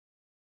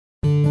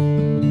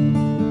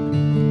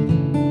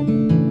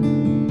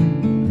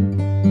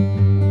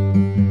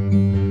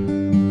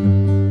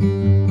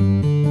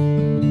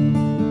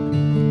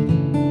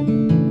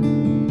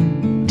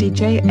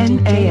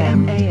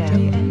DJ.N.A.M.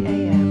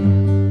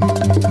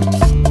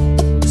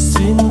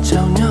 Xin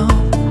chào nhau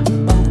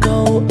bằng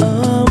câu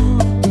ấm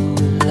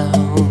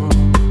lòng.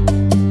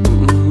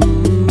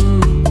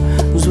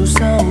 Dù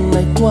sao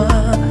ngày qua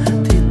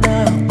thì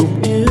ta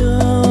cùng yêu.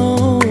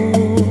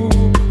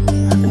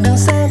 Đừng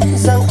xem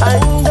rằng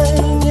anh đây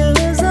như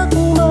giấc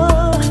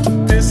mơ,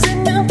 thì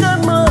xin những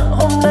cơn mơ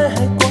hôm nay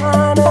hãy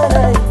qua nơi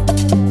này.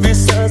 Vì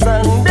sợ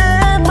rằng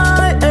đến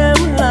mai em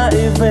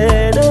lại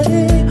về đây,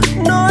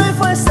 nói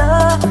phải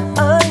xa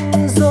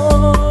anh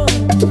rồi.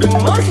 Đừng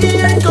nói khi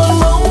anh còn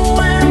mong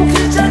em,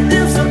 khi trái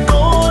tim giờ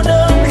cô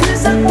đơn, khi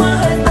giấc mơ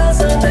hai ta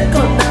giờ này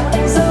còn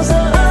đang dang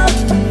dở.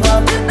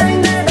 Và biết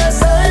anh đây đã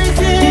say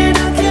khi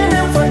đã khiến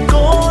em phải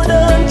cô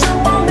đơn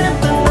trong bóng đêm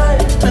từng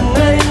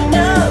ngày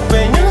nhớ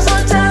về những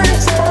dối trá anh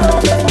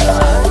trao về.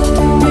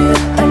 Anh biết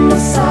anh đã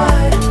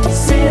sai,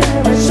 xin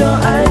em hãy cho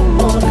anh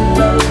một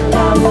lần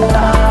làm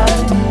lại.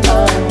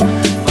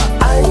 Và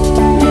anh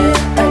biết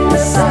anh đã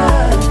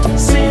sai,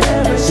 xin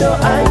em hãy cho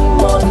anh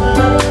một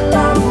lần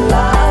làm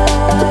lại.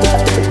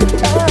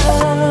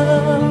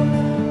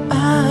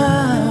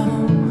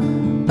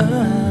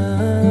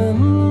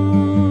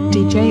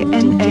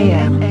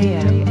 DJ.N.A.M.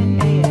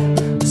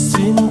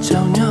 Xin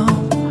chào nhau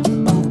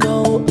bằng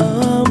câu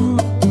ấm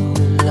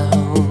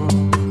lòng.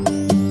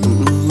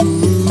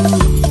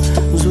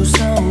 Dù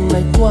sao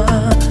ngày qua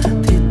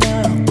thì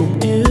ta cùng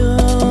yêu.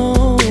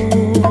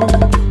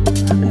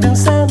 Đừng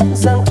xem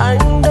rằng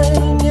anh đây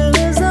như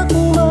giấc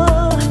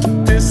mơ,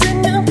 thì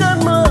xin những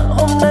cơn mơ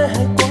hôm nay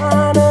hãy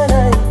qua nơi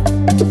này.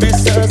 Vì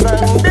sợ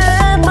rằng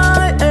đến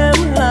mai em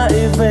lại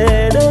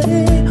về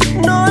đây,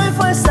 nói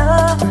phải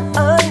xa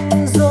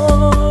anh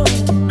rồi.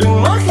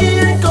 Đừng nói khi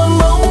anh còn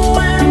mong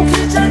em,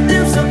 khi trái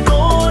tim giờ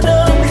cô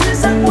đơn, khi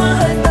giấc mơ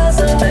hai ta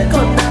giờ này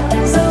còn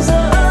đang dang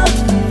dở.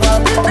 Và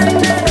biết anh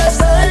đây đã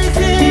say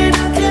khi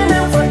đã khiến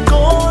em phải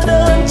cô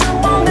đơn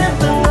trong bóng đêm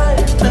từng ngày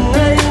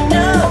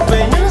nhớ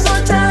về những dối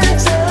trá anh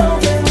trao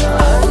về.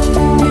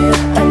 Anh biết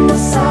anh đã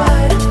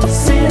sai,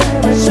 xin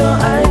em hãy cho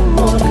anh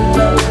một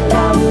lần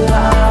làm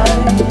lại.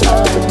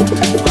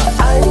 Và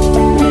anh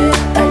biết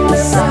anh đã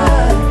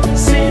sai,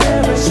 xin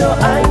em hãy cho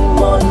anh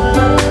một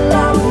lần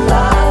làm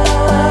lại.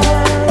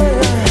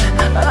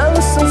 I'm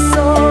so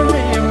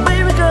sorry,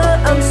 baby girl,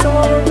 I'm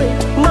sorry.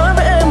 Nói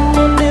với em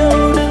một điều,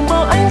 đừng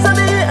bỏ anh ra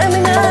đi, anh đã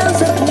nhớ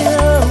rất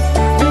nhiều.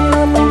 Đừng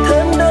làm mình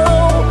thêm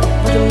đau,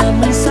 đừng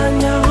làm mình xa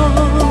nhau.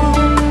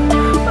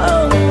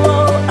 Oh,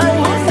 oh,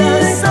 anh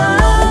đã sai.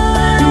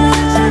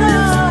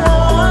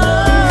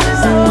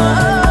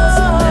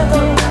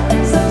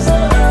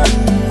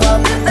 Và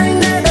biết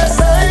anh đây đã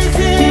sai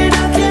khi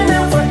đã khiến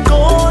em phải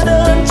cô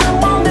đơn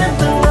trong bóng đêm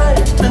từng ngày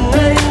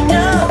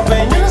nhớ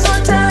về những dối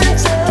trá anh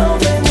trao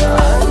về.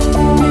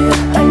 Anh biết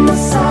anh đã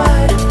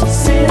sai,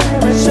 xin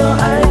em hãy cho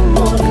anh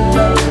một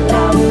lần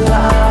làm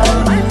lại.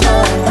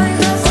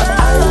 Và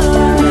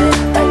anh biết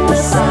anh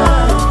đã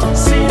sai,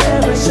 xin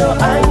em hãy cho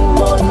anh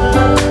một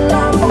lần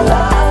làm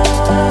lại.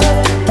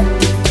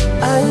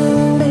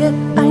 Anh biết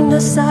anh đã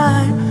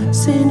sai,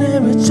 xin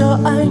em hãy cho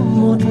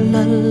anh một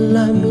lần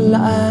làm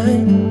lại.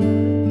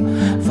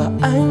 Và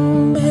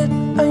anh biết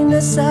anh đã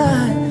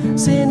sai,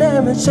 xin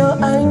em hãy cho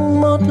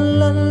anh một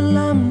lần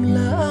làm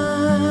lại.